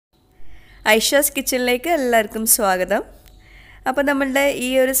Aisha's കിച്ചണിലേക്ക് എല്ലാവർക്കും സ്വാഗതം. അപ്പോൾ നമ്മളുടെ ഈ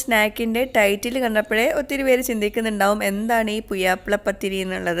ഒരു സ്നാക്കിന്റെ ടൈറ്റിൽ കണ്ടപ്പോഴേ ഒത്തിരി പേര് ചിന്തിക്കുന്നുണ്ടാവും എന്താണ് ഈ പുയാപ്ല പത്തിരി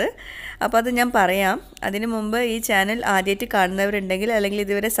എന്നുള്ളത്. അപ്പോൾ അത് ഞാൻ പറയാം. അതിനു മുമ്പ് ഈ ചാനൽ ആദ്യമായിട്ട് കാണുന്നവരുണ്ടെങ്കിൽ അല്ലെങ്കിൽ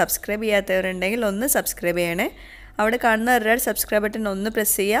ഇതുവരെ സബ്സ്ക്രൈബ് ചെയ്യാത്തവരുണ്ടെങ്കിൽ ഒന്ന് സബ്സ്ക്രൈബ് ചെയ്യണേ. അവിടെ കാണുന്ന റെഡ് സബ്സ്ക്രൈബ് ബട്ടൺ ഒന്ന്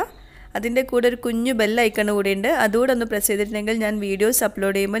പ്രസ് ചെയ്യുക. അതിൻ്റെ കൂടെ ഒരു കുഞ്ഞു ബെൽ ഐക്കൺ കൂടി ഉണ്ട്. അതുകൂടെ ഒന്ന് പ്രസ് ചെയ്തിട്ടുണ്ടെങ്കിൽ ഞാൻ വീഡിയോസ്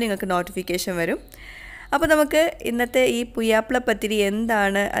അപ്ലോഡ് ചെയ്യുമ്പോൾ നിങ്ങൾക്ക് നോട്ടിഫിക്കേഷൻ വരും. അപ്പോൾ നമുക്ക് ഇന്നത്തെ ഈ പുയാപ്ല പത്തിരി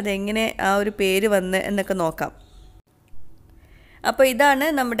എന്താണ്, അതെങ്ങനെ ആ ഒരു പേര് വന്ന് എന്നൊക്കെ നോക്കാം. അപ്പോൾ ഇതാണ്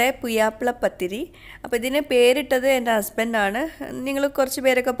നമ്മുടെ പുയാപ്ല പത്തിരി. അപ്പോൾ ഇതിന് പേരിട്ടത് എൻ്റെ ഹസ്ബൻഡാണ്. നിങ്ങൾ കുറച്ച്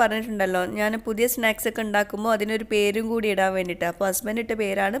പേരൊക്കെ പറഞ്ഞിട്ടുണ്ടല്ലോ, ഞാൻ പുതിയ സ്നാക്സ് ഒക്കെ ഉണ്ടാക്കുമ്പോൾ അതിനൊരു പേരും കൂടി ഇടാൻ വേണ്ടിയിട്ട്. അപ്പോൾ ഹസ്ബൻഡ് ഇട്ട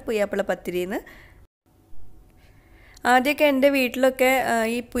പേരാണ് പുയാപ്ല പത്തിരി എന്ന്. ആദ്യമൊക്കെ എൻ്റെ വീട്ടിലൊക്കെ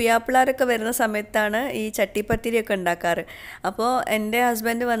ഈ പുയാപ്പിളാരൊക്കെ വരുന്ന സമയത്താണ് ഈ ചട്ടിപ്പത്തിരിയൊക്കെ ഉണ്ടാക്കാറ്. അപ്പോൾ എൻ്റെ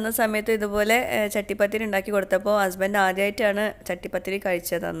ഹസ്ബൻഡ് വന്ന സമയത്ത് ഇതുപോലെ ചട്ടിപ്പത്തിരി ഉണ്ടാക്കി കൊടുത്തപ്പോൾ ഹസ്ബൻഡ് ആദ്യമായിട്ടാണ് ചട്ടിപ്പത്തിരി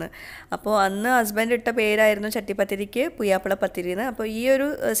കഴിച്ചതെന്ന്. അപ്പോൾ അന്ന് ഹസ്ബൻഡ് ഇട്ട പേരായിരുന്നു ചട്ടിപ്പത്തിരിക്ക് പുയാപ്പിള പത്തിരി എന്ന്. അപ്പോൾ ഈ ഒരു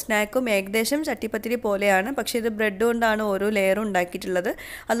സ്നാക്കും ഏകദേശം ചട്ടിപ്പത്തിരി പോലെയാണ്, പക്ഷേ ഇത് ബ്രെഡ് കൊണ്ടാണ് ഓരോ ലെയറും ഉണ്ടാക്കിയിട്ടുള്ളത്.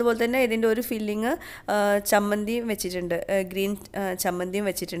 അതുപോലെ തന്നെ ഇതിൻ്റെ ഒരു ഫില്ലിങ് ചമ്മന്തിയും വെച്ചിട്ടുണ്ട്, ഗ്രീൻ ചമ്മന്തിയും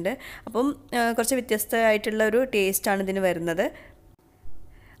വെച്ചിട്ടുണ്ട്. അപ്പം കുറച്ച് വ്യത്യസ്തമായിട്ടുള്ള ഒരു ടേസ്റ്റ് ഇതിന് വരുന്നത്.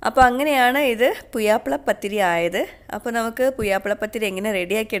 അപ്പോൾ അങ്ങനെയാണ് ഇത് പുയാപ്ല പത്തിരി ആയത്. അപ്പോൾ നമുക്ക് പുയാപ്ല പത്തിരി എങ്ങനെ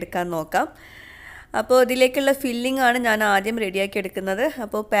റെഡിയാക്കി എടുക്കാൻ നോക്കാം. അപ്പോൾ ഇതിലേക്കുള്ള ഫില്ലിംഗ് ആണ് ഞാൻ ആദ്യം റെഡിയാക്കി എടുക്കുന്നത്.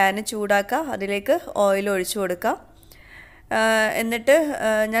 അപ്പോൾ പാന് ചൂടാക്കുക, അതിലേക്ക് ഓയിൽ ഒഴിച്ചു കൊടുക്കാം. എന്നിട്ട്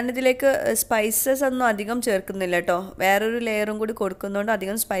ഞാനിതിലേക്ക് സ്പൈസസ് ഒന്നും അധികം ചേർക്കുന്നില്ല കേട്ടോ. വേറൊരു ലെയറും കൂടി കൊടുക്കുന്നതുകൊണ്ട്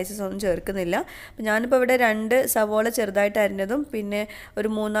അധികം സ്പൈസസ് ഒന്നും ചേർക്കുന്നില്ല. അപ്പോൾ ഞാനിപ്പോൾ ഇവിടെ 2 സവോള ചെറുതായിട്ട് അരിഞ്ഞതും പിന്നെ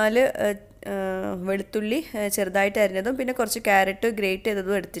ഒരു 3-4 വെളുത്തുള്ളി ചെറുതായിട്ട് അരിഞ്ഞതും പിന്നെ കുറച്ച് ക്യാരറ്റ് ഗ്രേറ്റ്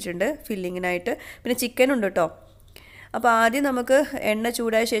ചെയ്തതും എടുത്തിട്ടുണ്ട് ഫില്ലിങ്ങിനായിട്ട്. പിന്നെ ചിക്കനുണ്ട് കേട്ടോ. അപ്പോൾ ആദ്യം നമുക്ക് എണ്ണ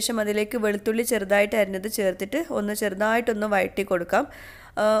ചൂടായ ശേഷം അതിലേക്ക് വെളുത്തുള്ളി ചെറുതായിട്ട് അരിഞ്ഞത് ചേർത്തിട്ട് ഒന്ന് ചെറുതായിട്ടൊന്ന് വഴറ്റി കൊടുക്കാം.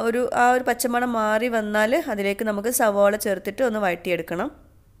 ആ ഒരു പച്ചമണം മാറി വന്നാൽ അതിലേക്ക് നമുക്ക് സവോള ചേർത്തിട്ട് ഒന്ന് വഴറ്റിയെടുക്കണം.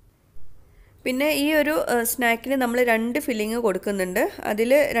 പിന്നെ ഈ ഒരു സ്നാക്കിന് നമ്മൾ 2 ഫില്ലിങ് കൊടുക്കുന്നുണ്ട്.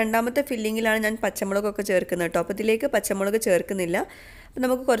 അതിൽ രണ്ടാമത്തെ ഫില്ലിങ്ങിലാണ് ഞാൻ പച്ചമുളകൊക്കെ ചേർക്കുന്നത് കേട്ടോ. അപ്പോൾ ഇതിലേക്ക് പച്ചമുളക് ചേർക്കുന്നില്ല. അപ്പോൾ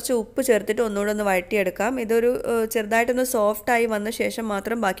നമുക്ക് കുറച്ച് ഉപ്പ് ചേർത്തിട്ട് ഒന്നുകൂടെ ഒന്ന് വഴറ്റിയെടുക്കാം. ഇതൊരു ചെറുതായിട്ടൊന്ന് സോഫ്റ്റായി വന്ന ശേഷം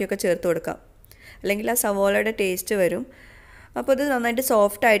മാത്രം ബാക്കിയൊക്കെ ചേർത്ത് കൊടുക്കാം, അല്ലെങ്കിൽ ആ സവോളയുടെ ടേസ്റ്റ് വരും. അപ്പോൾ ഇത് നന്നായിട്ട്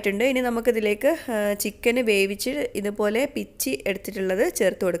സോഫ്റ്റ് ആയിട്ടുണ്ട്. ഇനി നമുക്കിതിലേക്ക് ചിക്കന് വേവിച്ച് ഇതുപോലെ പിച്ചി എടുത്തിട്ടുള്ളത്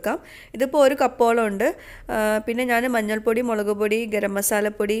ചേർത്ത് കൊടുക്കാം. ഇതിപ്പോൾ 1 കപ്പോളം ഉണ്ട്. പിന്നെ ഞാൻ മഞ്ഞൾപ്പൊടി, മുളക് പൊടി, ഗരം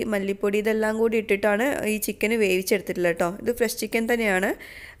മസാലപ്പൊടി, മല്ലിപ്പൊടി ഇതെല്ലാം കൂടി ഇട്ടിട്ടാണ് ഈ ചിക്കന് വേവിച്ചെടുത്തിട്ടുള്ളത് കേട്ടോ. ഇത് ഫ്രഷ് ചിക്കൻ തന്നെയാണ്,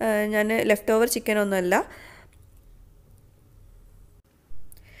 ഞാൻ ലെഫ്റ്റ് ഓവർ ചിക്കനൊന്നുമല്ല.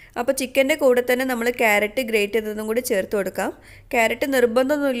 അപ്പോൾ ചിക്കൻ്റെ കൂടെ തന്നെ നമ്മൾ ക്യാരറ്റ് ഗ്രേറ്റ് ചെയ്തതും കൂടി ചേർത്ത് കൊടുക്കാം. ക്യാരറ്റ്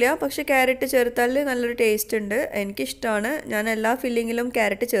നിർബന്ധമൊന്നുമില്ല, പക്ഷേ ക്യാരറ്റ് ചേർത്താൽ നല്ലൊരു ടേസ്റ്റ് ഉണ്ട്, എനിക്കിഷ്ടമാണ്. ഞാൻ എല്ലാ ഫില്ലിങ്ങിലും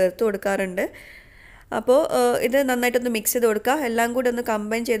ക്യാരറ്റ് ചേർത്ത് കൊടുക്കാറുണ്ട്. അപ്പോൾ ഇത് നന്നായിട്ടൊന്ന് മിക്സ് ചെയ്ത് കൊടുക്കുക, എല്ലാം കൂടി ഒന്ന്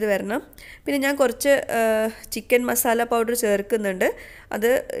കമ്പൈൻ ചെയ്ത് വരണം. പിന്നെ ഞാൻ കുറച്ച് ചിക്കൻ മസാല പൗഡർ ചേർക്കുന്നുണ്ട്. അത്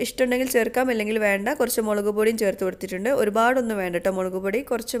ഇഷ്ടമുണ്ടെങ്കിൽ ചേർക്കാം, അല്ലെങ്കിൽ വേണ്ട. കുറച്ച് മുളക് പൊടിയും ചേർത്ത് കൊടുത്തിട്ടുണ്ട്. ഒരുപാടൊന്നും വേണ്ട കേട്ടോ, മുളക് പൊടി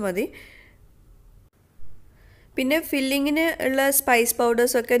കുറച്ച് മതി. പിന്നെ ഫില്ലിങ്ങിന് ഉള്ള സ്പൈസ്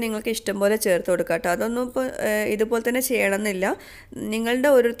പൗഡേഴ്സൊക്കെ നിങ്ങൾക്ക് ഇഷ്ടം പോലെ ചേർത്ത് കൊടുക്കാം കേട്ടോ. അതൊന്നും ഇപ്പോൾ ഇതുപോലെ തന്നെ ചെയ്യണമെന്നില്ല, നിങ്ങളുടെ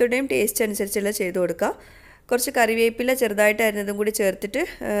ഓരോരുത്തരുടെയും ടേസ്റ്റ് അനുസരിച്ചുള്ള ചെയ്ത് കൊടുക്കുക. കുറച്ച് കറിവേപ്പില ചെറുതായിട്ട് അരിഞ്ഞതും കൂടി ചേർത്തിട്ട്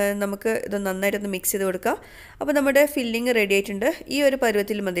നമുക്ക് ഇത് നന്നായിട്ടൊന്ന് മിക്സ് ചെയ്ത് കൊടുക്കുക. അപ്പോൾ നമ്മുടെ ഫില്ലിങ് റെഡി ആയിട്ടുണ്ട്. ഈ ഒരു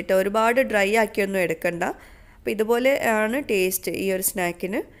പരുവത്തിൽ മതി കേട്ടോ, ഒരുപാട് ഡ്രൈ ആക്കിയൊന്നും എടുക്കണ്ട. അപ്പോൾ ഇതുപോലെ ആണ് ടേസ്റ്റ് ഈ ഒരു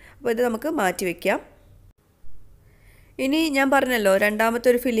സ്നാക്കിന്. അപ്പോൾ ഇത് നമുക്ക് മാറ്റി വയ്ക്കാം. ഇനി ഞാൻ പറഞ്ഞല്ലോ രണ്ടാമത്തെ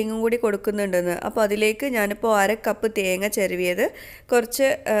ഒരു ഫില്ലിങ്ങും കൂടി കൊടുക്കുന്നുണ്ടെന്ന്. അപ്പോൾ അതിലേക്ക് ഞാനിപ്പോൾ 1/2 കപ്പ് തേങ്ങ ചിരവിയത്, കുറച്ച്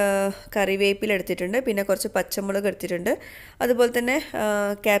കറിവേപ്പില എടുത്തിട്ടുണ്ട്, പിന്നെ കുറച്ച് പച്ചമുളക് എടുത്തിട്ടുണ്ട്, അതുപോലെ തന്നെ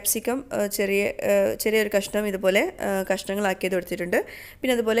ക്യാപ്സിക്കം ചെറിയൊരു കഷ്ണം ഇതുപോലെ കഷ്ണങ്ങളാക്കിയത് എടുത്തിട്ടുണ്ട്.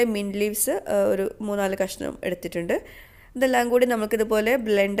 പിന്നെ അതുപോലെ മിൻറ്റ് ലീവ്സ് ഒരു 3-4 കഷ്ണം എടുത്തിട്ടുണ്ട്. ഇതെല്ലാം കൂടി നമുക്കിതുപോലെ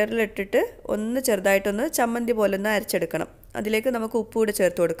ബ്ലെൻഡറിൽ ഇട്ടിട്ട് ഒന്ന് ചെറുതായിട്ടൊന്ന് ചമ്മന്തി പോലെ ഒന്ന് അരച്ചെടുക്കണം. അതിലേക്ക് നമുക്ക് ഉപ്പ് കൂടി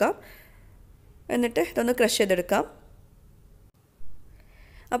ചേർത്ത് കൊടുക്കാം. എന്നിട്ട് ഇതൊന്ന് ക്രഷ് ചെയ്തെടുക്കാം.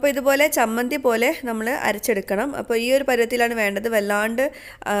 അപ്പോൾ ഇതുപോലെ ചമ്മന്തി പോലെ നമ്മൾ അരച്ചെടുക്കണം. അപ്പോൾ ഈ ഒരു പരുവത്തിലാണ് വേണ്ടത്. വല്ലാണ്ട്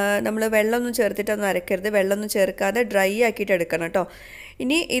നമ്മൾ വെള്ളമൊന്നും ചേർത്തിട്ടൊന്നും അരക്കരുത്, വെള്ളമൊന്നും ചേർക്കാതെ ഡ്രൈ ആക്കിയിട്ട് എടുക്കണം കേട്ടോ.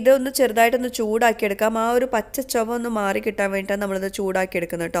 ഇനി ഇതൊന്ന് ചെറുതായിട്ടൊന്ന് ചൂടാക്കിയെടുക്കാം. ആ ഒരു പച്ച ചുവ ഒന്ന് മാറി കിട്ടാൻ വേണ്ടിയിട്ടാണ് നമ്മളിത്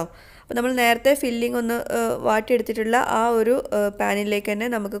ചൂടാക്കിയെടുക്കുന്നത് കേട്ടോ. അപ്പോൾ നമ്മൾ നേരത്തെ ഫില്ലിംഗ് ഒന്ന് വാട്ടിയെടുത്തിട്ടുള്ള ആ ഒരു പാനിലേക്ക് തന്നെ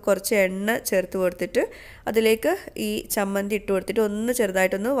നമുക്ക് കുറച്ച് എണ്ണ ചേർത്ത് കൊടുത്തിട്ട് അതിലേക്ക് ഈ ചമ്മന്തി ഇട്ട് കൊടുത്തിട്ട് ഒന്ന്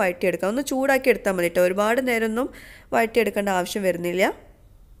ചെറുതായിട്ടൊന്ന് വഴറ്റിയെടുക്കാം. ഒന്ന് ചൂടാക്കി എടുത്താൽ മതി കേട്ടോ, ഒരുപാട് നേരമൊന്നും വഴറ്റിയെടുക്കേണ്ട ആവശ്യം വരുന്നില്ല.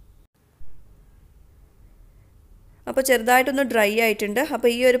 അപ്പോൾ ചെറുതായിട്ടൊന്ന് ഡ്രൈ ആയിട്ടുണ്ട്. അപ്പോൾ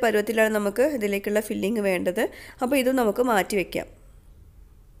ഈ ഒരു പരുവത്തിലാണ് നമുക്ക് ഇതിലേക്കുള്ള ഫില്ലിംഗ് വേണ്ടത്. അപ്പോൾ ഇതും നമുക്ക് മാറ്റി വയ്ക്കാം.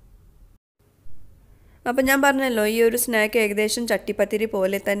 അപ്പോൾ ഞാൻ പറഞ്ഞല്ലോ ഈ ഒരു സ്നാക്ക് ഏകദേശം ചട്ടിപ്പത്തിരി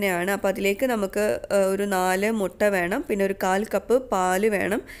പോലെ തന്നെയാണ്. അപ്പോൾ അതിലേക്ക് നമുക്ക് ഒരു 4 മുട്ട വേണം, പിന്നെ ഒരു 1/4 കപ്പ് പാല്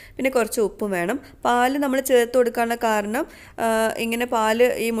വേണം, പിന്നെ കുറച്ച് ഉപ്പും വേണം. പാല് നമ്മൾ ചേർത്ത് കൊടുക്കാനുള്ള കാരണം ഇങ്ങനെ പാല്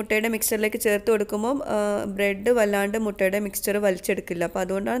ഈ മുട്ടയുടെ മിക്സ്ചറിലേക്ക് ചേർത്ത് കൊടുക്കുമ്പോൾ ബ്രെഡ് വല്ലാണ്ട് മുട്ടയുടെ മിക്സ്ചർ വലിച്ചെടുക്കില്ല. അപ്പോൾ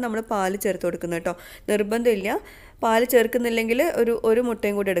അതുകൊണ്ടാണ് നമ്മൾ പാല് ചേർത്ത് കൊടുക്കുന്നത് കേട്ടോ. നിർബന്ധമില്ല, പാല് ചേർക്കുന്നില്ലെങ്കിൽ ഒരു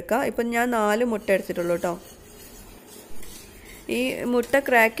മുട്ടയും കൂടി എടുക്കുക. ഇപ്പം ഞാൻ 4 മുട്ട എടുത്തിട്ടുള്ളൂ കേട്ടോ. ഈ മുട്ട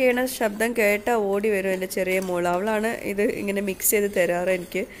ക്രാക്ക് ചെയ്യണ ശബ്ദം കേട്ടാൽ ഓടി വരും എൻ്റെ ചെറിയ മോൾ. അവളാണ് ഇത് ഇങ്ങനെ മിക്സ് ചെയ്ത് തരാറ്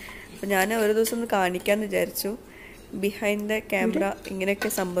എനിക്ക്. അപ്പോൾ ഞാൻ ഒരു ദിവസം ഒന്ന് കാണിക്കാമെന്ന് വിചാരിച്ചു. ബിഹൈൻഡ് ദ ക്യാമറ ഇങ്ങനെയൊക്കെ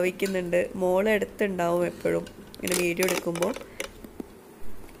സംഭവിക്കുന്നുണ്ട്. മോളെ അടുത്തുണ്ടാവും എപ്പോഴും ഇങ്ങനെ വീഡിയോ എടുക്കുമ്പോൾ.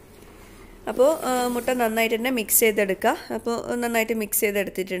 അപ്പോൾ മുട്ട നന്നായിട്ട് തന്നെ മിക്സ് ചെയ്തെടുക്കുക. അപ്പോൾ നന്നായിട്ട് മിക്സ്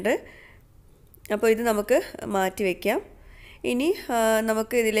ചെയ്തെടുത്തിട്ടുണ്ട്. അപ്പോൾ ഇത് നമുക്ക് മാറ്റി വയ്ക്കാം. ഇനി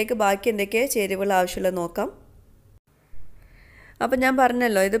നമുക്ക് ഇതിലേക്ക് ബാക്കി എന്തൊക്കെ ചേരുവകൾ ആവശ്യമുള്ളത് നോക്കാം. അപ്പോൾ ഞാൻ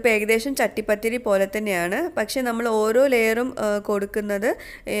പറഞ്ഞല്ലോ ഇതിപ്പോൾ ഏകദേശം ചട്ടിപ്പത്തിരി പോലെ തന്നെയാണ്. പക്ഷേ നമ്മൾ ഓരോ ലെയറും കൊടുക്കുന്നത്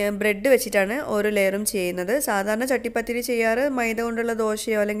ബ്രെഡ് വെച്ചിട്ടാണ് ഓരോ ലെയറും ചെയ്യുന്നത്. സാധാരണ ചട്ടിപ്പത്തിരി ചെയ്യാറ് മൈദ കൊണ്ടുള്ള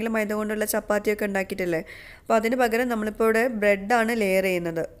ദോശയോ അല്ലെങ്കിൽ മൈദ കൊണ്ടുള്ള ചപ്പാത്തിയോ ഒക്കെ ഉണ്ടാക്കിയിട്ടില്ലേ. അപ്പോൾ അതിന് പകരം നമ്മളിപ്പോൾ ഇവിടെ ബ്രെഡാണ് ലെയർ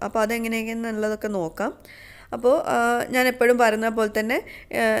ചെയ്യുന്നത്. അപ്പോൾ അതെങ്ങനെയൊക്കെയെന്നുള്ളതൊക്കെ നോക്കാം. അപ്പോൾ ഞാൻ എപ്പോഴും പറയുന്ന പോലെ തന്നെ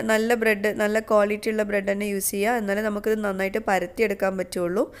നല്ല ബ്രെഡ്, നല്ല ക്വാളിറ്റി ഉള്ള ബ്രെഡ് തന്നെ യൂസ് ചെയ്യുക. എന്നാലേ നമുക്കിത് നന്നായിട്ട് പരത്തിയെടുക്കാൻ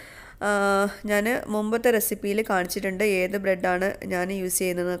പറ്റുള്ളൂ. ഞാൻ മുമ്പത്തെ റെസിപ്പിയിൽ കാണിച്ചിട്ടുണ്ട് ഏത് ബ്രെഡാണ് ഞാൻ യൂസ്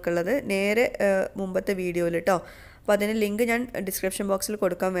ചെയ്യുന്നതെന്നൊക്കെ ഉള്ളത്, നേരെ മുമ്പത്തെ വീഡിയോയിൽ കേട്ടോ. അപ്പോൾ അതിൻ്റെ ലിങ്ക് ഞാൻ ഡിസ്ക്രിപ്ഷൻ ബോക്സിൽ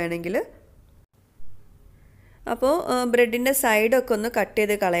കൊടുക്കാൻ വേണമെങ്കിൽ. അപ്പോൾ ബ്രെഡിൻ്റെ സൈഡൊക്കെ ഒന്ന് കട്ട്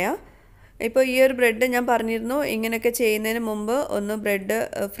ചെയ്ത് കളയാം. ഇപ്പോൾ ഈ ഒരു ബ്രെഡ് ഞാൻ പറഞ്ഞിരുന്നു, ഇങ്ങനെയൊക്കെ ചെയ്യുന്നതിന് മുമ്പ് ഒന്ന് ബ്രെഡ്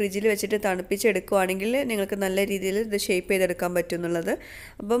ഫ്രിഡ്ജിൽ വെച്ചിട്ട് തണുപ്പിച്ചെടുക്കുകയാണെങ്കിൽ നിങ്ങൾക്ക് നല്ല രീതിയിൽ ഇത് ഷേപ്പ് ചെയ്തെടുക്കാൻ പറ്റും എന്നുള്ളത്.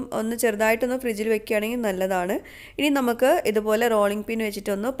 അപ്പം ഒന്ന് ചെറുതായിട്ടൊന്ന് ഫ്രിഡ്ജിൽ വെക്കുകയാണെങ്കിൽ നല്ലതാണ്. ഇനി നമുക്ക് ഇതുപോലെ റോളിംഗ് പിൻ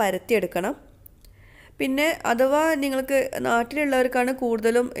വെച്ചിട്ടൊന്ന് പരത്തിയെടുക്കണം. പിന്നെ അഥവാ നിങ്ങൾക്ക് നാട്ടിലുള്ളവർക്കാണ്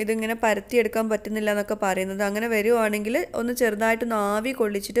കൂടുതലും ഇതിങ്ങനെ പരത്തിയെടുക്കാൻ പറ്റുന്നില്ല എന്നൊക്കെ പറയുന്നത്, അങ്ങനെ വരുവാണെങ്കിൽ ഒന്ന് ചെറുതായിട്ടൊന്ന് ആവി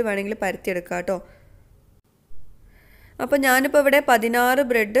കൊള്ളിച്ചിട്ട് വേണമെങ്കിൽ പരത്തിയെടുക്കാം കേട്ടോ. അപ്പോൾ ഞാനിപ്പോൾ ഇവിടെ 16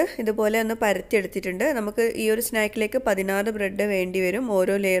 ബ്രെഡ് ഇതുപോലെ ഒന്ന് പരത്തിയെടുത്തിട്ടുണ്ട്. നമുക്ക് ഈ ഒരു സ്നാക്കിലേക്ക് 16 ബ്രെഡ് വേണ്ടി വരും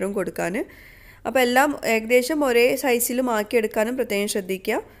ഓരോ ലെയറും കൊടുക്കാൻ. അപ്പോൾ എല്ലാം ഏകദേശം ഒരേ സൈസിലും ആക്കിയെടുക്കാനും പ്രത്യേകം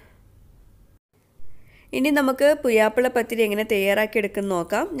ശ്രദ്ധിക്കുക. ഇനി നമുക്ക് പുയാപ്പിള പത്തിരി എങ്ങനെ തയ്യാറാക്കി എടുക്കുന്ന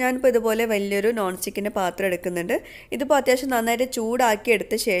നോക്കാം. ഞാനിപ്പോൾ ഇതുപോലെ വലിയൊരു നോൺ സ്റ്റിക്കിൻ്റെ പാത്രം എടുക്കുന്നുണ്ട്. ഇതിപ്പോൾ അത്യാവശ്യം നന്നായിട്ട് ചൂടാക്കി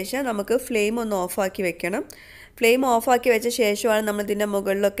എടുത്ത ശേഷം നമുക്ക് ഫ്ലെയിം ഒന്ന് ഓഫാക്കി വെക്കണം. ഫ്ലെയിം ഓഫാക്കി വെച്ച ശേഷമാണ് നമ്മൾ ഇതിൻ്റെ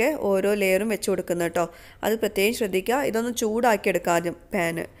മുകളിലൊക്കെ ഓരോ ലെയറും വെച്ച് കൊടുക്കുന്നത് കേട്ടോ. അത് പ്രത്യേകം ശ്രദ്ധിക്കുക. ഇതൊന്ന് ചൂടാക്കി എടുക്കുക ആദ്യം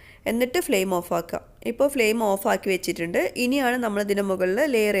പാന്, എന്നിട്ട് ഫ്ലെയിം ഓഫാക്കുക. ഇപ്പോൾ ഫ്ലെയിം ഓഫാക്കി വെച്ചിട്ടുണ്ട്. ഇനിയാണ് നമ്മൾ ഇതിൻ്റെ മുകളിൽ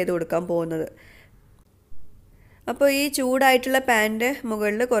ലെയർ ചെയ്ത് കൊടുക്കാൻ പോകുന്നത്. അപ്പോൾ ഈ ചൂടായിട്ടുള്ള പാനിൻ്റെ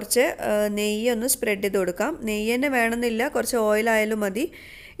മുകളിൽ കുറച്ച് നെയ്യ് ഒന്ന് സ്പ്രെഡ് ചെയ്ത് കൊടുക്കാം. നെയ്യ് തന്നെ വേണമെന്നില്ല, കുറച്ച് ഓയിലായാലും മതി.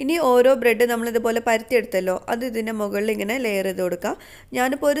 ഇനി ഓരോ ബ്രെഡ് നമ്മളിതുപോലെ പരത്തിയെടുത്തല്ലോ, അത് ഇതിൻ്റെ മുകളിൽ ഇങ്ങനെ ലെയർ ചെയ്ത് കൊടുക്കാം.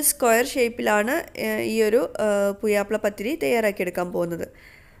 ഞാനിപ്പോൾ ഒരു സ്ക്വയർ ഷേപ്പിലാണ് ഈ ഒരു പുയാപ്പിള പത്തിരി തയ്യാറാക്കിയെടുക്കാൻ പോകുന്നത്.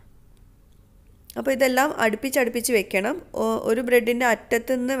 അപ്പോൾ ഇതെല്ലാം അടുപ്പിച്ചടുപ്പിച്ച് വെക്കണം. ഒരു ബ്രെഡിൻ്റെ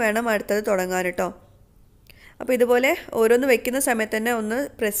അറ്റത്തു നിന്ന് വേണം അടുത്തത് തുടങ്ങാൻ കേട്ടോ. അപ്പോൾ ഇതുപോലെ ഓരോന്ന് വെക്കുന്ന സമയത്ത് തന്നെ ഒന്ന്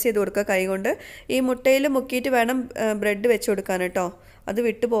പ്രസ് ചെയ്ത് കൊടുക്കുക കൈ കൊണ്ട്. ഈ മുട്ടയിൽ മുക്കിയിട്ട് വേണം ബ്രെഡ് വെച്ച് കൊടുക്കാൻ കേട്ടോ, അത്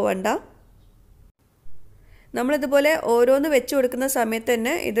വിട്ടു പോവണ്ട. നമ്മളിതുപോലെ ഓരോന്ന് വെച്ച് കൊടുക്കുന്ന സമയത്ത്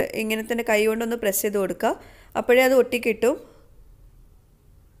തന്നെ ഇത് ഇങ്ങനെ തന്നെ കൈ കൊണ്ടൊന്ന് പ്രസ് ചെയ്ത് കൊടുക്കുക, അപ്പോഴേ അത് ഒട്ടിക്കിട്ടും.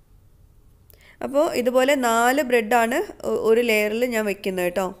 അപ്പോൾ ഇതുപോലെ 4 ബ്രെഡാണ് ഒരു ലെയറിൽ ഞാൻ വെക്കുന്നത്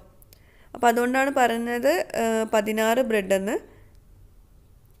കേട്ടോ. അപ്പോൾ അതുകൊണ്ടാണ് പറയുന്നത് 16 ബ്രെഡെന്ന്.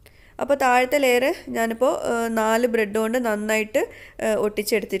 അപ്പോൾ താഴത്തെ ലെയർ ഞാനിപ്പോൾ 4 ബ്രെഡ് കൊണ്ട് നന്നായിട്ട്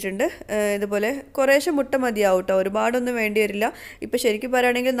ഒട്ടിച്ചെടുത്തിട്ടുണ്ട്. ഇതുപോലെ കുറേശ്ശെ മുട്ട മതിയാവും കേട്ടോ, ഒരുപാടൊന്നും വേണ്ടി വരില്ല. ഇപ്പോൾ ശരിക്കും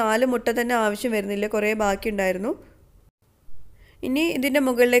പറയുകയാണെങ്കിൽ 4 മുട്ട തന്നെ ആവശ്യം വരുന്നില്ല, കുറേ ബാക്കി ഉണ്ടായിരുന്നു. ഇനി ഇതിൻ്റെ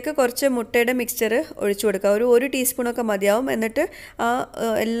മുകളിലേക്ക് കുറച്ച് മുട്ടയുടെ മിക്സ്ചർ ഒഴിച്ചു കൊടുക്കുക. ഒരു ടീസ്പൂണൊക്കെ മതിയാവും. എന്നിട്ട് ആ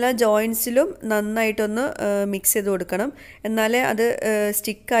എല്ലാ ജോയിൻസിലും നന്നായിട്ടൊന്ന് മിക്സ് ചെയ്ത് കൊടുക്കണം, എന്നാലേ അത്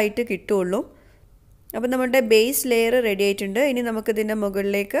സ്റ്റിക്കായിട്ട് കിട്ടുള്ളൂ. അപ്പോൾ നമ്മുടെ ബേസ് ലെയർ റെഡി ആയിട്ടുണ്ട്. ഇനി നമുക്കിതിൻ്റെ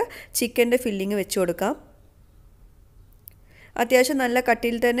മുകളിലേക്ക് ചിക്കൻ്റെ ഫില്ലിങ് വെച്ച് കൊടുക്കാം. അത്യാവശ്യം നല്ല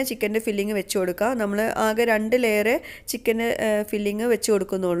കട്ടിയിൽ തന്നെ ചിക്കൻ്റെ ഫില്ലിങ് വെച്ച് കൊടുക്കാം. നമ്മൾ ആകെ 2 ലെയർ ചിക്കന് ഫില്ലിങ് വെച്ച്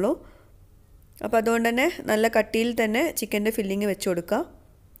കൊടുക്കുന്നുള്ളൂ. അപ്പോൾ അതുകൊണ്ട് തന്നെ നല്ല കട്ടിയിൽ തന്നെ ചിക്കൻ്റെ ഫില്ലിങ് വെച്ച് കൊടുക്കുക.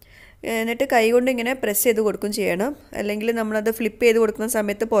 എന്നിട്ട് കൈ കൊണ്ട് ഇങ്ങനെ പ്രസ് ചെയ്ത് കൊടുക്കും ചെയ്യണം, അല്ലെങ്കിൽ നമ്മളത് ഫ്ലിപ്പ് ചെയ്ത് കൊടുക്കുന്ന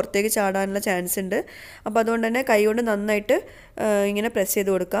സമയത്ത് പുറത്തേക്ക് ചാടാനുള്ള ചാൻസ് ഉണ്ട്. അപ്പോൾ അതുകൊണ്ട് തന്നെ കൈ കൊണ്ട് നന്നായിട്ട് ഇങ്ങനെ പ്രസ്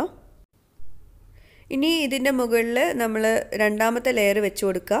ചെയ്ത് കൊടുക്കാം. ഇനി ഇതിൻ്റെ മുകളിൽ നമ്മൾ രണ്ടാമത്തെ ലെയർ വെച്ച്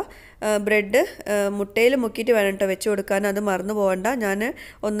കൊടുക്കുക. ബ്രെഡ് മുട്ടയിൽ മുക്കിയിട്ട് വേണം കേട്ടോ വെച്ച് കൊടുക്കാൻ, അത് മറന്നു പോകണ്ട. ഞാൻ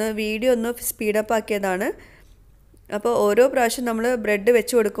വീഡിയോ ഒന്ന് സ്പീഡപ്പ് ആക്കിയതാണ്. അപ്പോൾ ഓരോ പ്രാവശ്യം നമ്മൾ ബ്രെഡ്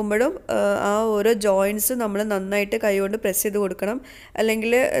വെച്ച് കൊടുക്കുമ്പോഴും ആ ഓരോ ജോയിൻസ് നമ്മൾ നന്നായിട്ട് കൈകൊണ്ട് പ്രസ് ചെയ്ത് കൊടുക്കണം,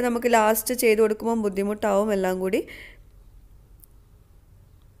 അല്ലെങ്കിൽ നമുക്ക് ലാസ്റ്റ് ചെയ്ത് കൊടുക്കുമ്പോൾ ബുദ്ധിമുട്ടാവും എല്ലാം കൂടി.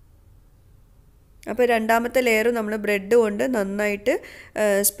 അപ്പോൾ രണ്ടാമത്തെ ലെയർ നമ്മൾ ബ്രെഡ് കൊണ്ട് നന്നായിട്ട്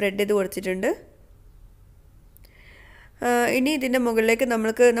സ്പ്രെഡ് ചെയ്ത് കൊടുത്തിട്ടുണ്ട്. ഇനി ഇതിൻ്റെ മുകളിലേക്ക്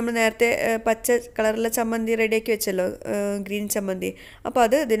നമ്മൾ നേരത്തെ പച്ച കളറുള്ള ചമ്മന്തി റെഡിയാക്കി വെച്ചല്ലോ, ഗ്രീൻ ചമ്മന്തി. അപ്പോൾ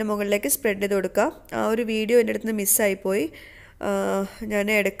അത് ഇതിൻ്റെ മുകളിലേക്ക് സ്പ്രെഡ് ചെയ്ത് കൊടുക്കാം. ആ ഒരു വീഡിയോ എൻ്റെ അടുത്ത് നിന്ന് മിസ്സായിപ്പോയി. ഞാൻ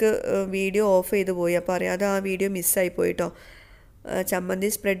ഇടയ്ക്ക് വീഡിയോ ഓഫ് ചെയ്ത് പോയി, അപ്പോൾ അറിയാതെ ആ വീഡിയോ മിസ്സായിപ്പോയി കേട്ടോ,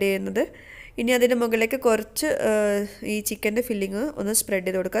 ചമ്മന്തി സ്പ്രെഡ് ചെയ്യുന്നത്. ഇനി അതിൻ്റെ മുകളിലേക്ക് കുറച്ച് ഈ ചിക്കൻ്റെ ഫില്ലിങ് ഒന്ന് സ്പ്രെഡ്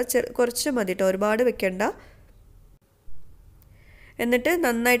ചെയ്ത് കൊടുക്കുക. കുറച്ച് മതി കേട്ടോ, ഒരുപാട് വെക്കണ്ട. എന്നിട്ട്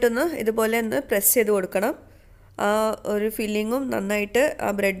നന്നായിട്ടൊന്ന് ഇതുപോലെ ഒന്ന് പ്രസ് ചെയ്ത് കൊടുക്കണം. ആ ഒരു ഫില്ലിങ്ങും നന്നായിട്ട് ആ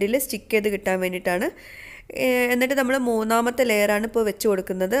ബ്രെഡിൽ സ്റ്റിക്ക് ചെയ്ത് കിട്ടാൻ വേണ്ടിയിട്ടാണ്. എന്നിട്ട് നമ്മൾ മൂന്നാമത്തെ ലെയറാണ് ഇപ്പോൾ വെച്ച്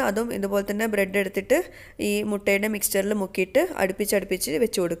കൊടുക്കുന്നത്. അതും ഇതുപോലെ തന്നെ ബ്രെഡ് എടുത്തിട്ട് ഈ മുട്ടയുടെ മിക്സ്ചറിൽ മുക്കിയിട്ട് അടുപ്പിച്ച്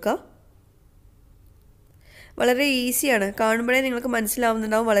വെച്ച് കൊടുക്കുക. വളരെ ഈസിയാണ്, കാണുമ്പോഴേ നിങ്ങൾക്ക്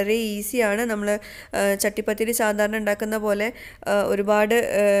മനസ്സിലാവുന്നുണ്ടാവും, വളരെ ഈസിയാണ്. നമ്മൾ ചട്ടിപ്പത്തിരി സാധാരണ ഉണ്ടാക്കുന്ന പോലെ ഒരുപാട്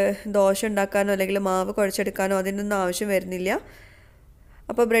ദോശ ഉണ്ടാക്കാനോ അല്ലെങ്കിൽ മാവ് കുഴച്ചെടുക്കാനോ അതിനൊന്നും ആവശ്യം വരുന്നില്ല.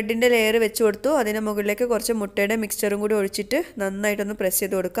 അപ്പോൾ ബ്രെഡിൻ്റെ ലെയർ വെച്ച് കൊടുത്തു. അതിന് മുകളിലേക്ക് കുറച്ച് മുട്ടയുടെ മിക്സ്ചറും കൂടി ഒഴിച്ചിട്ട് നന്നായിട്ടൊന്ന് പ്രസ്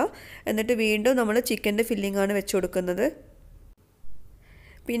ചെയ്ത് കൊടുക്കുക. എന്നിട്ട് വീണ്ടും നമ്മൾ ചിക്കൻ്റെ ഫില്ലിങ്ങാണ് വെച്ച് കൊടുക്കുന്നത്.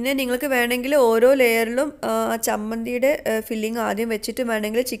 പിന്നെ നിങ്ങൾക്ക് വേണമെങ്കിൽ ഓരോ ലെയറിലും ചമ്മന്തിയുടെ ഫില്ലിങ് ആദ്യം വെച്ചിട്ട്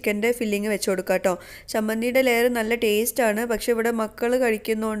വേണമെങ്കിൽ ചിക്കൻ്റെ ഫില്ലിങ് വെച്ച് കൊടുക്കുക കേട്ടോ. ചമ്മന്തിയുടെ ലെയർ നല്ല ടേസ്റ്റാണ്, പക്ഷേ ഇവിടെ മക്കൾ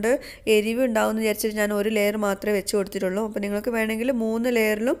കഴിക്കുന്നതുകൊണ്ട് എരിവ് ഉണ്ടാവും എന്ന് വിചാരിച്ചിട്ട് ഞാൻ ഒരു ലെയർ മാത്രമേ വെച്ച് കൊടുത്തിട്ടുള്ളൂ. അപ്പോൾ നിങ്ങൾക്ക് വേണമെങ്കിൽ 3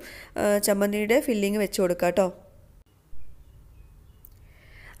 ലെയറിലും ചമ്മന്തിയുടെ ഫില്ലിങ് വെച്ച് കൊടുക്കുക കേട്ടോ.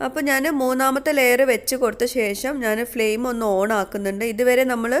 അപ്പോൾ ഞാൻ മൂന്നാമത്തെ ലെയർ വെച്ച് കൊടുത്ത ശേഷം ഞാൻ ഫ്ലെയിം ഒന്ന് ഓൺ ആക്കുന്നുണ്ട്. ഇതുവരെ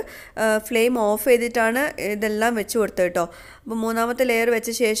നമ്മൾ ഫ്ലെയിം ഓഫ് ചെയ്തിട്ടാണ് ഇതെല്ലാം വെച്ച് കൊടുത്തത് കേട്ടോ. അപ്പോൾ മൂന്നാമത്തെ ലെയർ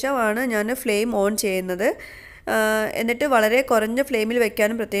വെച്ച ശേഷമാണ് ഞാൻ ഫ്ലെയിം ഓൺ ചെയ്യുന്നത്. എന്നിട്ട് വളരെ കുറഞ്ഞ ഫ്ലെയിമിൽ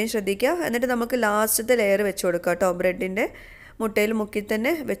വെക്കാനും പ്രത്യേകം ശ്രദ്ധിക്കുക. എന്നിട്ട് നമുക്ക് ലാസ്റ്റത്തെ ലെയർ വെച്ച് കൊടുക്കാം കേട്ടോ. ബ്രെഡിൻ്റെ മുട്ടയിൽ മുക്കി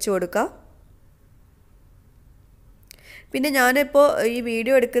തന്നെ വെച്ച് കൊടുക്കുക. പിന്നെ ഞാനിപ്പോൾ ഈ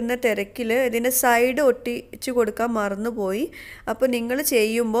വീഡിയോ എടുക്കുന്ന തിരക്കിൽ ഇതിൻ്റെ സൈഡ് ഒട്ടിച്ച് കൊടുക്കാൻ മറന്നുപോയി. അപ്പോൾ നിങ്ങൾ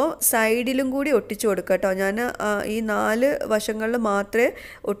ചെയ്യുമ്പോൾ സൈഡിലും കൂടി ഒട്ടിച്ച് കൊടുക്കുക കേട്ടോ. ഞാൻ ഈ 4 വശങ്ങളിൽ മാത്രമേ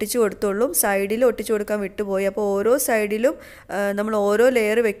ഒട്ടിച്ച് കൊടുത്തുള്ളൂ, സൈഡിൽ ഒട്ടിച്ച് കൊടുക്കാൻ വിട്ടുപോയി. അപ്പോൾ ഓരോ സൈഡിലും നമ്മൾ ഓരോ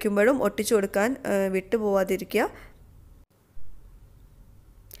ലെയർ വെക്കുമ്പോഴും ഒട്ടിച്ച് കൊടുക്കാൻ വിട്ടുപോകാതിരിക്കുക.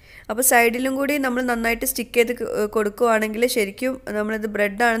 അപ്പോൾ സൈഡിലും കൂടി നമ്മൾ നന്നായിട്ട് സ്റ്റിക്ക് ചെയ്ത് കൊടുക്കുകയാണെങ്കിൽ ശരിക്കും നമ്മളിത്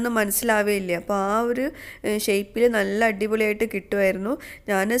ബ്രെഡാണെന്ന് മനസ്സിലാവുകയില്ല. അപ്പോൾ ആ ഒരു ഷേപ്പിൽ നല്ല അടിപൊളിയായിട്ട് കിട്ടുമായിരുന്നു.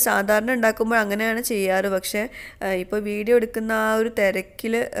 ഞാൻ സാധാരണ ഉണ്ടാക്കുമ്പോൾ അങ്ങനെയാണ് ചെയ്യാറ്, പക്ഷേ ഇപ്പോൾ വീഡിയോ എടുക്കുന്ന ആ ഒരു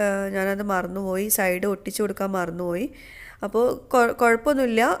തിരക്കിൽ ഞാനത് മറന്നുപോയി, സൈഡ് ഒട്ടിച്ച് കൊടുക്കാൻ മറന്നുപോയി. അപ്പോൾ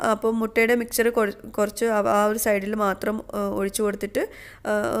കുഴപ്പമൊന്നുമില്ല. അപ്പോൾ മുട്ടയുടെ മിക്സ്ചർ കുറച്ച് ആ ഒരു സൈഡിൽ മാത്രം ഒഴിച്ചു കൊടുത്തിട്ട്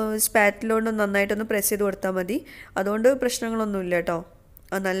സ്പാറ്റിലോണ്ട് നന്നായിട്ടൊന്ന് പ്രസ് ചെയ്ത് കൊടുത്താൽ മതി. അതുകൊണ്ട് പ്രശ്നങ്ങളൊന്നുമില്ല കേട്ടോ.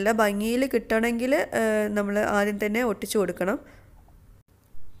 നല്ല ഭംഗിയിൽ കിട്ടണമെങ്കിൽ നമ്മൾ ആദ്യം തന്നെ ഒട്ടിച്ചു കൊടുക്കണം.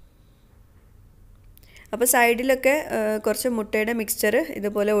 അപ്പോൾ സൈഡിലൊക്കെ കുറച്ച് മുട്ടയുടെ മിക്സ്ചർ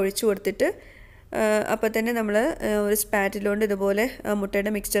ഇതുപോലെ ഒഴിച്ചു കൊടുത്തിട്ട് അപ്പോൾ തന്നെ നമ്മൾ ഒരു സ്പാറ്റിലോണ്ട് ഇതുപോലെ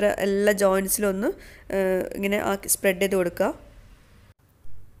മുട്ടയുടെ മിക്സ്ചർ എല്ലാ ജോയിൻസിലൊന്ന് ഇങ്ങനെ സ്പ്രെഡ് ചെയ്ത് കൊടുക്കുക.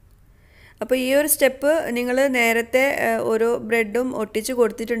 അപ്പോൾ ഈ ഒരു സ്റ്റെപ്പ് നിങ്ങൾ നേരത്തെ ഓരോ ബ്രെഡും ഒട്ടിച്ച്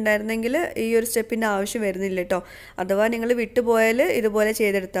കൊടുത്തിട്ടുണ്ടായിരുന്നെങ്കിൽ ഈ ഒരു സ്റ്റെപ്പിൻ്റെ ആവശ്യം വരുന്നില്ല കേട്ടോ. അഥവാ നിങ്ങൾ വിട്ടുപോയാൽ ഇതുപോലെ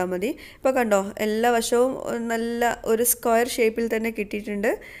ചെയ്തെടുത്താൽ മതി. ഇപ്പോൾ കണ്ടോ, എല്ലാ വശവും നല്ല ഒരു സ്ക്വയർ ഷേപ്പിൽ തന്നെ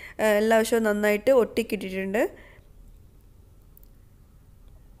കിട്ടിയിട്ടുണ്ട്. എല്ലാ വശവും നന്നായിട്ട് ഒട്ടിക്കിട്ടിട്ടുണ്ട്.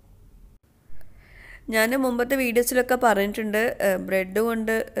 ഞാൻ മുമ്പത്തെ വീഡിയോസിലൊക്കെ പറഞ്ഞിട്ടുണ്ട്, ബ്രെഡ്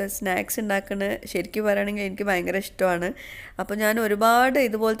കൊണ്ട് സ്നാക്സ് ഉണ്ടാക്കുന്നത് ശരിക്കും പറയുകയാണെങ്കിൽ എനിക്ക് ഭയങ്കര ഇഷ്ടമാണ്. അപ്പോൾ ഞാൻ ഒരുപാട്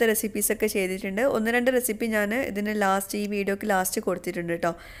ഇതുപോലത്തെ റെസിപ്പീസൊക്കെ ചെയ്തിട്ടുണ്ട്. 1-2 റെസിപ്പി ഞാൻ ഇതിന് ഈ വീഡിയോക്ക് ലാസ്റ്റ് കൊടുത്തിട്ടുണ്ട്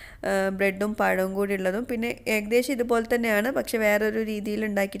കേട്ടോ. ബ്രെഡും പഴവും കൂടി ഉള്ളതും പിന്നെ ഏകദേശം ഇതുപോലെ തന്നെയാണ്, പക്ഷെ വേറൊരു രീതിയിൽ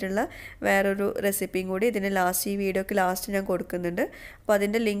ഉണ്ടാക്കിയിട്ടുള്ള വേറൊരു റെസിപ്പിയും കൂടി ഇതിന് ഈ വീഡിയോക്ക് ലാസ്റ്റ് ഞാൻ കൊടുക്കുന്നുണ്ട്. അപ്പോൾ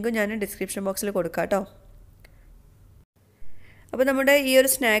അതിൻ്റെ ലിങ്ക് ഞാൻ ഡിസ്ക്രിപ്ഷൻ ബോക്സിൽ കൊടുക്കാം കേട്ടോ. അപ്പോൾ നമ്മുടെ ഈ ഒരു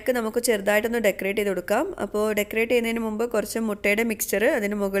സ്നാക്ക് നമുക്ക് ചെറുതായിട്ടൊന്ന് ഡെക്കറേറ്റ് ചെയ്ത് കൊടുക്കാം. അപ്പോൾ ഡെക്കറേറ്റ് ചെയ്യുന്നതിന് മുമ്പ് കുറച്ച് മുട്ടയുടെ മിക്സ്ചർ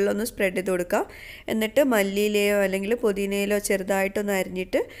അതിന് മുകളിലൊന്ന് സ്പ്രെഡ് ചെയ്ത് കൊടുക്കാം. എന്നിട്ട് മല്ലിയിലയോ അല്ലെങ്കിൽ പുതിനയിലോ ചെറുതായിട്ടൊന്ന്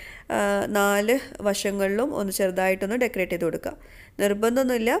അരിഞ്ഞിട്ട് 4 വശങ്ങളിലും ഒന്ന് ചെറുതായിട്ടൊന്ന് ഡെക്കറേറ്റ് ചെയ്ത് കൊടുക്കാം.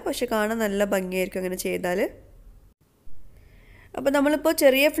 നിർബന്ധമൊന്നുമില്ല, പക്ഷെ കാണാൻ നല്ല ഭംഗിയായിരിക്കും അങ്ങനെ ചെയ്താൽ. അപ്പോൾ നമ്മളിപ്പോൾ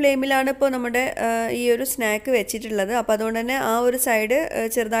ചെറിയ ഫ്ലെയിമിലാണ് ഇപ്പോൾ നമ്മുടെ ഈ ഒരു സ്നാക്ക് വെച്ചിട്ടുള്ളത്. അപ്പോൾ അതുകൊണ്ട് തന്നെ ആ ഒരു സൈഡ്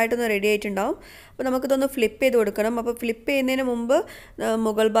ചെറുതായിട്ടൊന്ന് റെഡി ആയിട്ടുണ്ടാവും. അപ്പോൾ നമുക്കിതൊന്ന് ഫ്ലിപ്പ് ചെയ്ത് കൊടുക്കണം. അപ്പോൾ ഫ്ലിപ്പ് ചെയ്യുന്നതിന് മുമ്പ്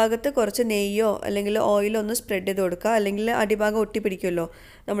മുകൾ ഭാഗത്ത് കുറച്ച് നെയ്യോ അല്ലെങ്കിൽ ഓയിലോ ഒന്ന് സ്പ്രെഡ് ചെയ്ത് കൊടുക്കുക, അല്ലെങ്കിൽ അടിഭാഗം ഒട്ടിപ്പിടിക്കുമല്ലോ.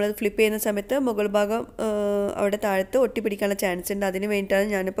 നമ്മളത് ഫ്ലിപ്പ് ചെയ്യുന്ന സമയത്ത് മുകൾ ഭാഗം അവിടെ താഴത്ത് ഒട്ടിപ്പിടിക്കാനുള്ള ചാൻസ് ഉണ്ട്. അതിന്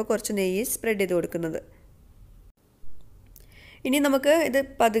വേണ്ടിയിട്ടാണ് ഞാനിപ്പോൾ കുറച്ച് നെയ്യ് സ്പ്രെഡ് ചെയ്ത് കൊടുക്കുന്നത്. ഇനി നമുക്ക് ഇത്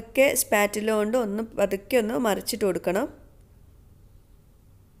പതുക്കെ സ്പാറ്റില കൊണ്ട് പതുക്കെ ഒന്ന് മറിച്ചിട്ട് കൊടുക്കണം.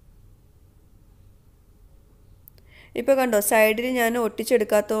 ഇപ്പോൾ കണ്ടോ സൈഡിൽ ഞാൻ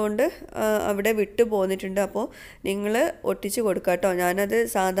ഒട്ടിച്ചെടുക്കാത്തതുകൊണ്ട് അവിടെ വിട്ടു പോന്നിട്ടുണ്ട്. അപ്പോൾ നിങ്ങൾ ഒട്ടിച്ച് കൊടുക്കുക കേട്ടോ. ഞാനത്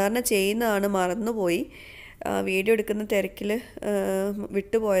സാധാരണ ചെയ്യുന്നതാണ്, മറന്നുപോയി, വീഡിയോ എടുക്കുന്ന തിരക്കിൽ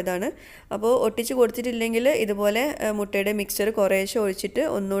വിട്ടുപോയതാണ്. അപ്പോൾ ഒട്ടിച്ച് കൊടുത്തിട്ടില്ലെങ്കിൽ ഇതുപോലെ മുട്ടയുടെ മിക്സ്ചർ കുറേശ്ശെ ഒഴിച്ചിട്ട്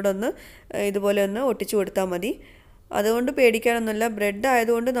ഒന്നുകൂടെ ഇതുപോലെ ഒട്ടിച്ച് കൊടുത്താൽ മതി. അതുകൊണ്ട് പേടിക്കാനൊന്നുമില്ല. ബ്രെഡ്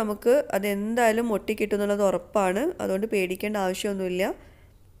ആയതുകൊണ്ട് നമുക്ക് അതെന്തായാലും ഒട്ടിക്കിട്ടും എന്നുള്ളത് ഉറപ്പാണ്. അതുകൊണ്ട് പേടിക്കേണ്ട ആവശ്യമൊന്നുമില്ല.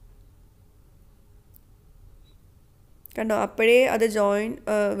 കണ്ടോ അപ്പോഴേ അത് ജോയിൻ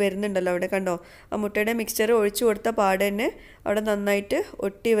വരുന്നുണ്ടല്ലോ അവിടെ. കണ്ടോ ആ മുട്ടയുടെ മിക്സ്ചർ ഒഴിച്ചു കൊടുത്ത പാടെ തന്നെ അവിടെ നന്നായിട്ട്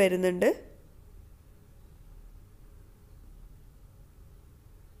ഒട്ടി വരുന്നുണ്ട്.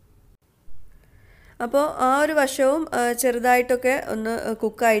 അപ്പോൾ ആ ഒരു വശവും ചെറുതായിട്ടൊക്കെ ഒന്ന്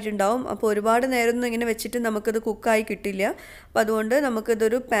കുക്കായിട്ടുണ്ടാവും. അപ്പോൾ ഒരുപാട് നേരമൊന്നും ഇങ്ങനെ വെച്ചിട്ട് നമുക്കത് കുക്കായി കിട്ടില്ല. അപ്പോൾ അതുകൊണ്ട്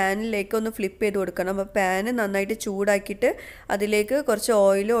നമുക്കിതൊരു പാനിലേക്ക് ഒന്ന് ഫ്ലിപ്പ് ചെയ്ത് കൊടുക്കണം. അപ്പോൾ പാന് നന്നായിട്ട് ചൂടാക്കിയിട്ട് അതിലേക്ക് കുറച്ച്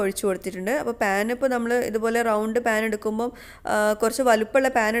ഓയിൽ ഒഴിച്ചു കൊടുത്തിട്ടുണ്ട്. അപ്പോൾ പാൻ ഇപ്പോൾ നമ്മൾ ഇതുപോലെ റൗണ്ട് പാൻ എടുക്കുമ്പം കുറച്ച്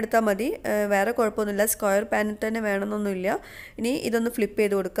വലുപ്പമുള്ള പാൻ എടുത്താൽ മതി, വേറെ കുഴപ്പമൊന്നുമില്ല. സ്ക്വയർ പാനിൽ തന്നെ വേണമെന്നൊന്നുമില്ല. ഇനി ഇതൊന്ന് ഫ്ലിപ്പ്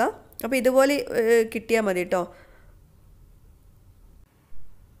ചെയ്ത് കൊടുക്കുക. അപ്പോൾ ഇതുപോലെ കിട്ടിയാൽ മതി കേട്ടോ.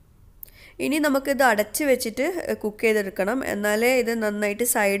 ഇനി നമുക്കിത് അടച്ച് വെച്ചിട്ട് കുക്ക് ചെയ്തെടുക്കണം, എന്നാലേ ഇത് നന്നായിട്ട്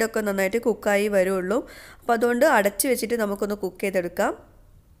സൈഡൊക്കെ നന്നായിട്ട് കുക്കായി വരുള്ളൂ. അപ്പോൾ അതുകൊണ്ട് അടച്ച് വെച്ചിട്ട് നമുക്കൊന്ന് കുക്ക് ചെയ്തെടുക്കാം.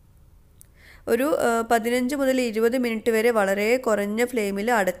 ഒരു 15 മുതൽ 20 മിനിറ്റ് വരെ വളരെ കുറഞ്ഞ ഫ്ലെയിമിൽ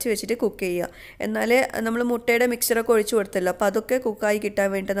അടച്ച് വെച്ചിട്ട് കുക്ക് ചെയ്യുക. എന്നാലേ നമ്മൾ മുട്ടയുടെ മിക്സറൊക്കെ ഒഴിച്ചു കൊടുത്തല്ലോ, അപ്പോൾ അതൊക്കെ കുക്കായി കിട്ടാൻ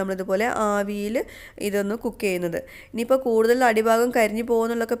വേണ്ടി നമ്മളിതുപോലെ ആവിയിൽ ഇതൊന്ന് കുക്ക് ചെയ്യുന്നത്. ഇനിയിപ്പോൾ കൂടുതൽ അടിഭാഗം കരിഞ്ഞു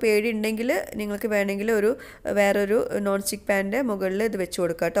പോകുന്നുള്ളൊക്കെ പേടി ഉണ്ടെങ്കിൽ നിങ്ങൾക്ക് വേണമെങ്കിൽ വേറൊരു നോൺ സ്റ്റിക്ക് പാനിൻ്റെ മുകളിൽ ഇത് വെച്ച്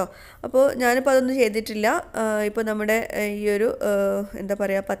കൊടുക്കുക കേട്ടോ. അപ്പോൾ ഞാനിപ്പോൾ അതൊന്നും ചെയ്തിട്ടില്ല. ഇപ്പോൾ നമ്മുടെ ഈ ഒരു എന്താ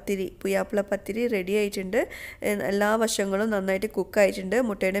പറയുക പത്തിരി, പുയാപ്പിള പത്തിരി റെഡി ആയിട്ടുണ്ട്. എല്ലാ വശങ്ങളും നന്നായിട്ട് കുക്കായിട്ടുണ്ട്.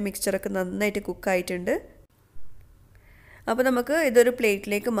 മുട്ടയുടെ മിക്സ്ചറൊക്കെ നന്നായിട്ട് കുക്കായിട്ടുണ്ട്. അപ്പോൾ നമുക്ക് ഇതൊരു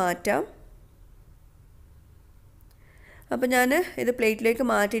പ്ലേറ്റിലേക്ക് മാറ്റാം. അപ്പോൾ ഞാൻ ഇത് പ്ലേറ്റിലേക്ക്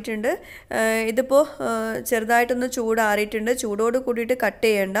മാറ്റിയിട്ടുണ്ട്. ഇതിപ്പോൾ ചെറുതായിട്ടൊന്ന് ചൂടാറിയിട്ടുണ്ട്. ചൂടോട് കൂടിയിട്ട് കട്ട്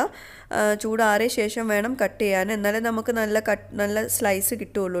ചെയ്യേണ്ട, ചൂടാറിയ ശേഷം വേണം കട്ട് ചെയ്യാൻ, എന്നാലേ നമുക്ക് നല്ല സ്ലൈസ്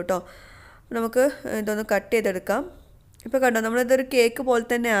കിട്ടുകയുള്ളൂ കേട്ടോ. നമുക്ക് ഇതൊന്ന് കട്ട് ചെയ്തെടുക്കാം. ഇപ്പോൾ കണ്ടോ നമ്മളിതൊരു കേക്ക് പോലെ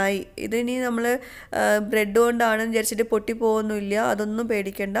തന്നെ ആയി. ഇതിനി നമ്മൾ ബ്രെഡ് കൊണ്ടാണെന്ന് വിചാരിച്ചിട്ട് പൊട്ടിപ്പോകുന്നില്ല, അതൊന്നും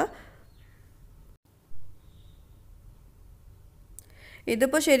പേടിക്കണ്ട.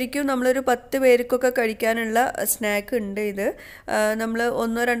 ഇതിപ്പോൾ ശരിക്കും നമ്മളൊരു 10 പേർക്കൊക്കെ കഴിക്കാനുള്ള സ്നാക്ക് ഉണ്ട്. ഇത് നമ്മൾ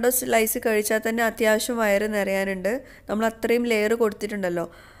 1-2 സ്ലൈസ് കഴിച്ചാൽ തന്നെ അത്യാവശ്യം വയറ് നിറയാനുണ്ട്. നമ്മൾ അത്രയും ലെയർ കൊടുത്തിട്ടുണ്ടല്ലോ.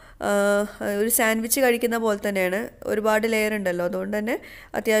 ഒരു സാൻഡ്വിച്ച് കഴിക്കുന്ന പോലെ തന്നെയാണ്, ഒരുപാട് ലെയർ ഉണ്ടല്ലോ, അതുകൊണ്ട് തന്നെ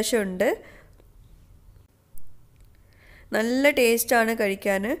അത്യാവശ്യം ഉണ്ട്. നല്ല ടേസ്റ്റാണ്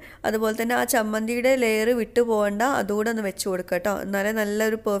കഴിക്കാൻ. അതുപോലെ തന്നെ ആ ചമ്മന്തിയുടെ ലെയർ വിട്ടു പോകണ്ട, അതുകൂടെ ഒന്ന് വെച്ച് കൊടുക്കുക കേട്ടോ. എന്നാലേ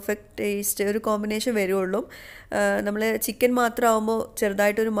നല്ലൊരു പെർഫെക്റ്റ് ടേസ്റ്റ്, ഒരു കോമ്പിനേഷൻ വരുള്ളൂ. നമ്മൾ ചിക്കൻ മാത്രം ആകുമ്പോൾ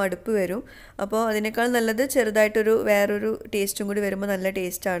ചെറുതായിട്ടൊരു മടുപ്പ് വരും. അപ്പോൾ അതിനേക്കാൾ നല്ലത് ചെറുതായിട്ടൊരു വേറൊരു ടേസ്റ്റും കൂടി വരുമ്പോൾ നല്ല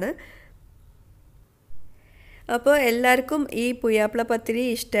ടേസ്റ്റാണ്. അപ്പോൾ എല്ലാവർക്കും ഈ പുയാപ്പിള പത്തിരി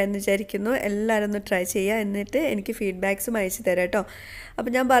ഇഷ്ടമായെന്ന് വിചാരിക്കുന്നു. എല്ലാവരും ഒന്ന് ട്രൈ ചെയ്യുക, എന്നിട്ട് എനിക്ക് ഫീഡ്ബാക്സും അയച്ചു തരാം കേട്ടോ.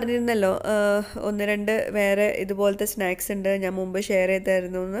 അപ്പോൾ ഞാൻ പറഞ്ഞിരുന്നല്ലോ 1-2 വേറെ ഇതുപോലത്തെ സ്നാക്സ് ഉണ്ട്, ഞാൻ മുമ്പ് ഷെയർ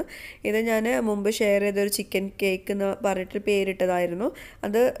ചെയ്തായിരുന്നു എന്ന്. ഇത് ഞാൻ മുമ്പ് ഷെയർ ചെയ്തൊരു ചിക്കൻ കേക്ക് എന്ന് പറഞ്ഞിട്ട് പേരിട്ടതായിരുന്നു.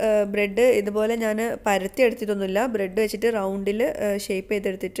 അത് ബ്രെഡ് ഇതുപോലെ ഞാൻ പരത്തി എടുത്തിട്ടൊന്നുമില്ല, ബ്രെഡ് വെച്ചിട്ട് റൗണ്ടിൽ ഷേപ്പ്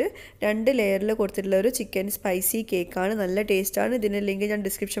ചെയ്തെടുത്തിട്ട് 2 ലെയറിൽ കൊടുത്തിട്ടുള്ള ഒരു ചിക്കൻ സ്പൈസി കേക്കാണ്. നല്ല ടേസ്റ്റാണ്. ഇതിൻ്റെ ലിങ്ക് ഞാൻ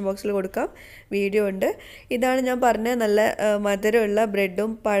ഡിസ്ക്രിപ്ഷൻ ബോക്സിൽ കൊടുക്കാം, വീഡിയോ ഉണ്ട്. ഇതാണ് ഞാൻ പറഞ്ഞ നല്ല മധുരമുള്ള ബ്രെഡും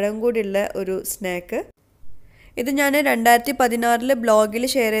പഴം കൂടിയുള്ള ഒരു സ്നാക്ക്. ഇത് ഞാൻ 2016 ബ്ലോഗിൽ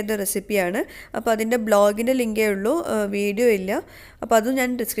ഷെയർ ചെയ്ത റെസിപ്പിയാണ്. അപ്പോൾ അതിൻ്റെ ബ്ലോഗിൻ്റെ ലിങ്കേ ഉള്ളൂ, വീഡിയോ ഇല്ല. അപ്പോൾ അതും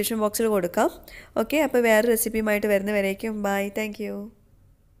ഞാൻ ഡിസ്ക്രിപ്ഷൻ ബോക്സിൽ കൊടുക്കാം. ഓക്കെ, അപ്പോൾ വേറെ റെസിപ്പിയുമായിട്ട് വരുന്നവരേക്കും ബൈ, താങ്ക് യു.